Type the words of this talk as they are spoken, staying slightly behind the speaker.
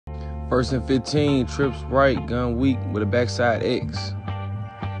First and 15, trips right, gun weak with a backside X.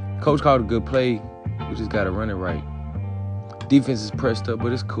 Coach called a good play. We just got to run it right. Defense is pressed up,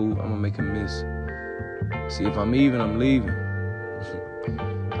 but it's cool. I'm going to make a miss. See, if I'm even, I'm leaving.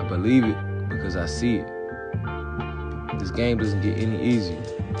 I believe it because I see it. This game doesn't get any easier.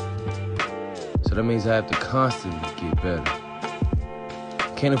 So that means I have to constantly get better.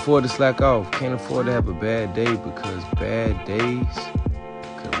 Can't afford to slack off. Can't afford to have a bad day because bad days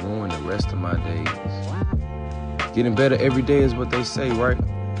could ruin the rest of my days. Getting better every day is what they say, right?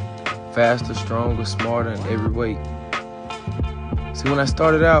 Faster, stronger, smarter in every way. See, when I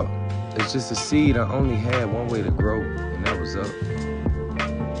started out, it's just a seed. I only had one way to grow, and that was up.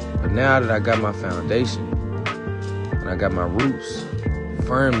 But now that I got my foundation, and I got my roots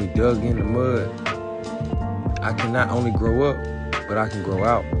firmly dug in the mud, I can not only grow up, but I can grow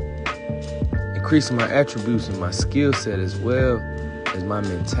out. Increasing my attributes and my skill set as well as my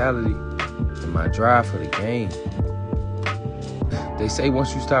mentality and my drive for the game. They say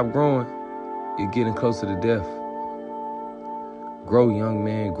once you stop growing, you're getting closer to death. Grow, young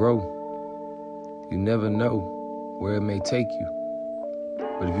man, grow. You never know where it may take you.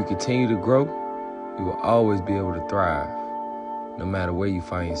 But if you continue to grow, you will always be able to thrive, no matter where you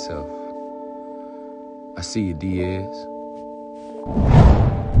find yourself. I see you, Diaz.